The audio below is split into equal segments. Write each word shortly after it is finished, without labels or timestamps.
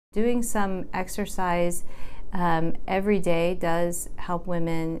Doing some exercise every day does help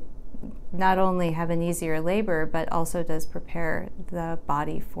women not only have an easier labor, but also does prepare the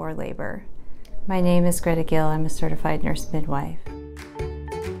body for labor. My name is Greta Gill. I'm a certified nurse midwife.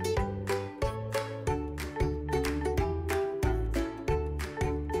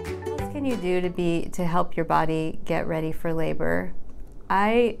 What can you do to help your body get ready for labor?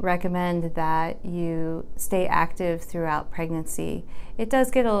 I recommend that you stay active throughout pregnancy. It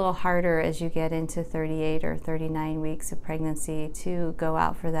does get a little harder as you get into 38 or 39 weeks of pregnancy to go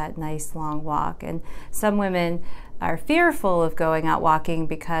out for that nice long walk. And some women are fearful of going out walking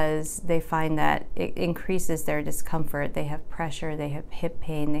because they find that it increases their discomfort. They have pressure, they have hip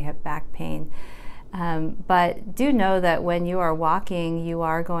pain, they have back pain. But do know that when you are walking, you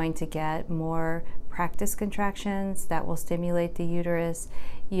are going to get more practice contractions that will stimulate the uterus.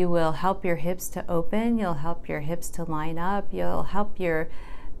 You will help your hips to open, you'll help your hips to line up, you'll help your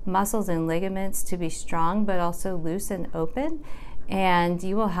muscles and ligaments to be strong but also loose and open, and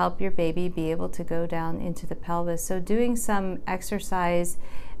you will help your baby be able to go down into the pelvis. So doing some exercise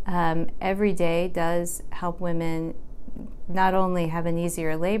every day does help women not only have an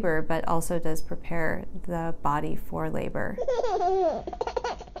easier labor, but also does prepare the body for labor.